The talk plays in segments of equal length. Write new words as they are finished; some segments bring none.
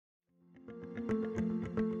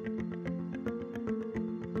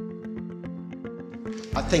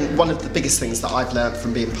I think one of the biggest things that I've learned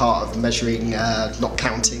from being part of measuring, not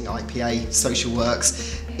counting, IPA social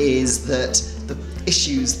works is that the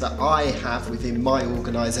issues that I have within my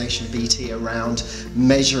organisation BT around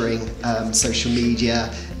measuring social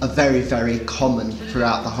media are very, very common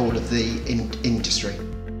throughout the whole of the industry.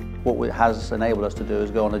 What it has enabled us to do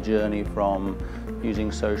is go on a journey from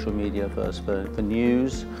using social media first for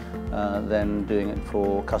news, then doing it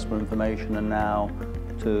for customer information, and now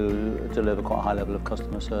to deliver quite a high level of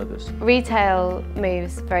customer service. Retail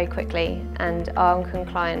moves very quickly, and our Oncon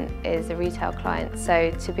client is a retail client,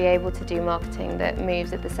 so to be able to do marketing that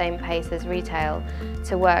moves at the same pace as retail,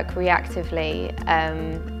 to work reactively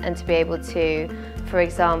and to be able to, for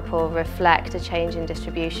example, reflect a change in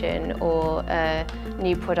distribution or a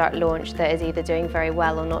new product launch that is either doing very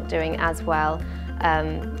well or not doing as well,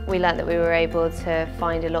 we learnt that we were able to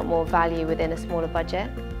find a lot more value within a smaller budget.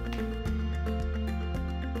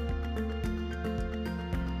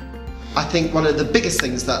 I think one of the biggest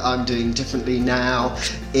things that I'm doing differently now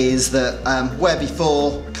is that where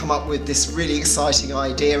before come up with this really exciting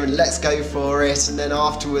idea and let's go for it, and then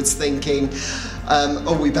afterwards thinking,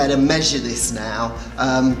 oh, we better measure this now.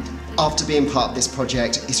 After being part of this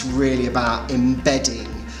project, it's really about embedding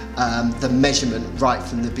the measurement right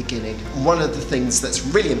from the beginning. One of the things that's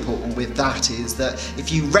really important with that is that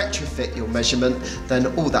if you retrofit your measurement, then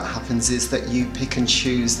all that happens is that you pick and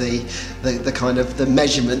choose the kind of the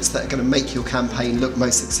measurements that are going to make your campaign look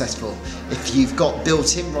most successful. If you've got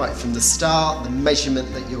built in right from the start the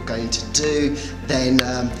measurement that you're going to do, then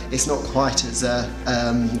it's not quite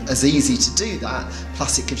as easy to do that.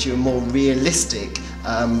 Plus it gives you a more realistic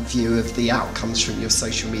view of the outcomes from your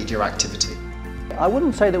social media activity. I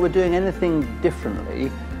wouldn't say that we're doing anything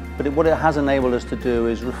differently, but what it has enabled us to do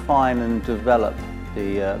is refine and develop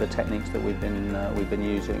the techniques that we've been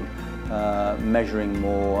using, measuring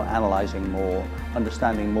more, analysing more,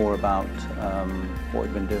 understanding more about what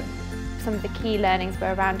we've been doing. Some of the key learnings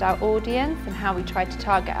were around our audience and how we tried to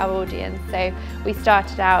target our audience. So we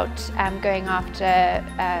started out going after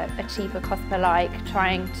a cheaper cost per like,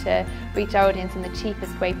 trying to reach our audience in the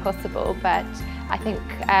cheapest way possible, but I think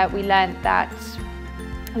we learned that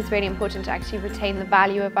it was really important to actually retain the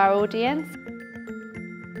value of our audience.